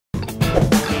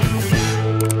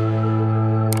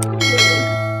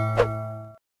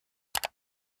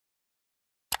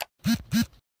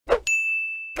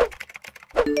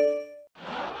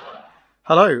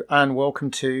Hello and welcome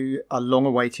to a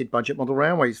long-awaited Budget Model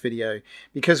Railways video,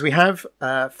 because we have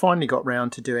finally got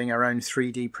round to doing our own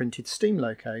 3D printed steam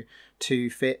loco to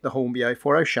fit the Hornby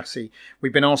 040 chassis.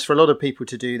 We've been asked for a lot of people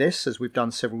to do this, as we've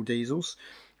done several diesels,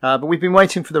 but we've been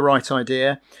waiting for the right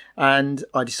idea, and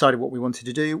I decided what we wanted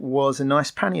to do was a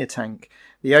nice pannier tank.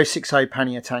 The 060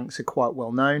 pannier tanks are quite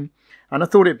well known, and I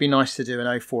thought it'd be nice to do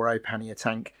an 040 pannier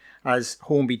tank, as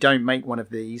Hornby don't make one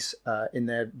of these in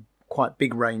their quite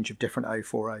big range of different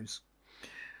 040s.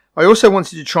 I also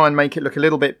wanted to try and make it look a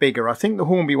little bit bigger. I think the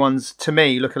Hornby ones, to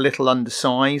me, look a little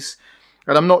undersized,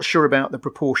 and I'm not sure about the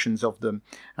proportions of them.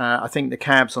 I think the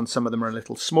cabs on some of them are a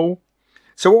little small.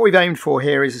 So what we've aimed for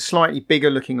here is a slightly bigger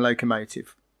looking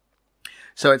locomotive.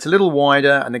 So it's a little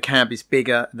wider and the cab is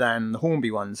bigger than the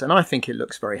Hornby ones, and I think it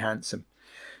looks very handsome.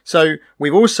 So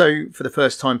we've also, for the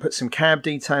first time, put some cab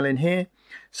detail in here.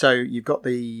 So you've got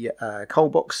the coal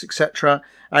box, etc.,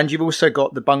 and you've also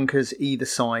got the bunkers either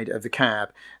side of the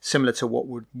cab, similar to what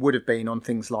would have been on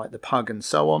things like the Pug and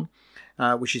so on,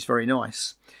 which is very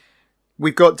nice.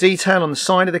 We've got detail on the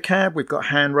side of the cab. We've got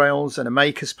handrails and a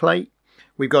maker's plate.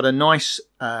 We've got a nice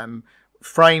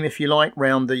frame, if you like,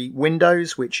 round the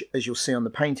windows, which, as you'll see on the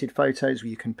painted photos,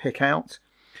 you can pick out.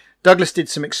 Douglas did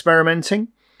some experimenting,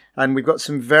 and we've got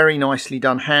some very nicely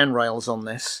done handrails on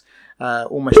this.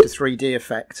 Almost a 3D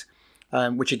effect,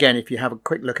 which again, if you have a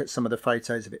quick look at some of the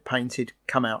photos of it painted,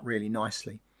 come out really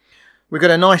nicely. We've got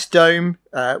a nice dome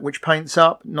which paints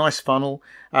up, nice funnel,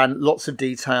 and lots of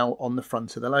detail on the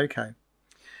front of the loco.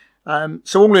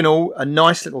 So all in all, a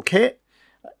nice little kit.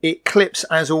 It clips,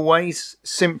 as always,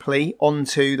 simply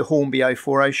onto the Hornby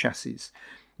 040 chassis.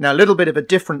 Now, a little bit of a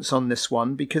difference on this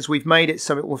one, because we've made it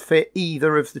so it will fit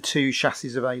either of the two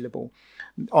chassis available,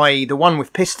 i.e. the one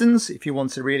with pistons, if you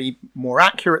want a really more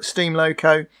accurate steam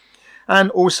loco,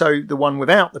 and also the one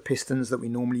without the pistons that we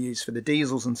normally use for the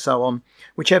diesels and so on,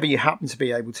 whichever you happen to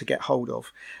be able to get hold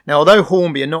of. Now, although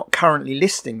Hornby are not currently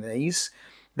listing these,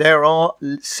 there are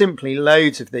simply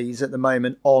loads of these at the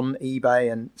moment on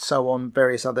eBay and so on,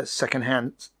 various other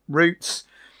second-hand routes.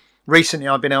 Recently,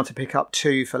 I've been able to pick up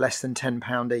two for less than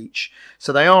 £10 each.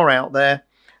 So they are out there.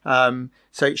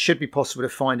 So it should be possible to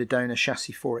find a donor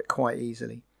chassis for it quite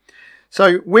easily.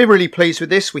 So we're really pleased with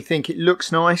this. We think it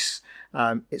looks nice.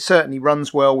 It certainly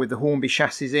runs well with the Hornby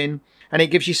chassis in, and it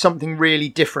gives you something really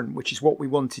different, which is what we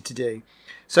wanted to do.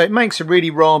 So it makes a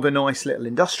really rather nice little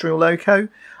industrial loco.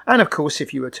 And of course,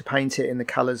 if you were to paint it in the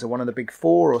colours of one of the big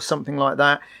four or something like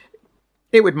that,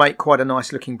 it would make quite a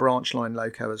nice looking branch line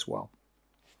loco as well.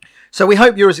 So we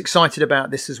hope you're as excited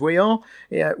about this as we are.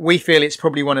 We feel it's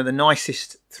probably one of the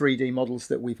nicest 3D models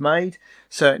that we've made,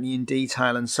 certainly in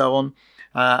detail and so on.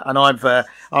 And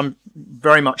I'm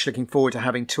very much looking forward to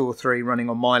having 2 or 3 running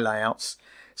on my layouts.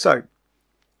 So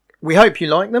we hope you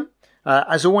like them.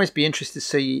 As always, be interested to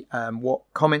see what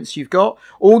comments you've got.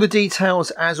 All the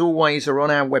details, as always, are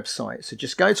on our website. So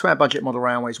just go to our Budget Model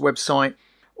Railways website.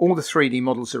 All the 3D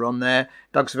models are on there.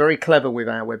 Doug's very clever with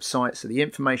our website, so the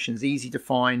information's easy to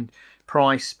find,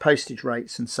 price, postage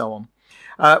rates, and so on.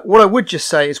 What I would just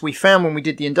say is we found when we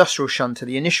did the industrial shunter,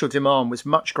 the initial demand was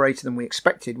much greater than we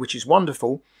expected, which is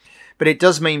wonderful. But it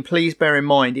does mean, please bear in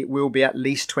mind, it will be at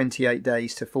least 28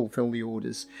 days to fulfill the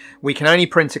orders. We can only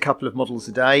print a couple of models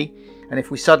a day, and if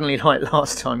we suddenly, like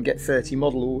last time, get 30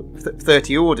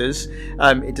 orders,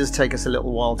 it does take us a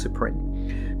little while to print.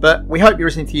 But we hope you're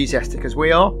as enthusiastic as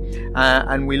we are,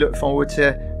 and we look forward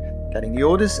to getting the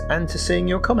orders and to seeing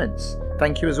your comments.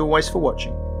 Thank you as always for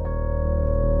watching.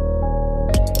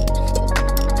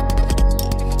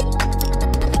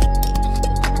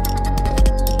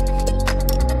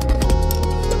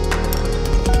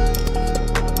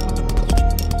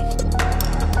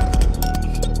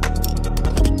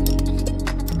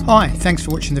 Hi, thanks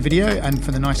for watching the video and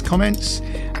for the nice comments.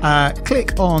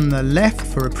 Click on the left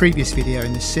for a previous video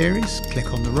in this series,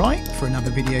 click on the right for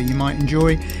another video you might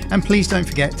enjoy, and please don't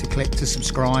forget to click to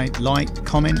subscribe, like,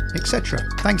 comment, etc.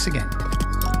 Thanks again.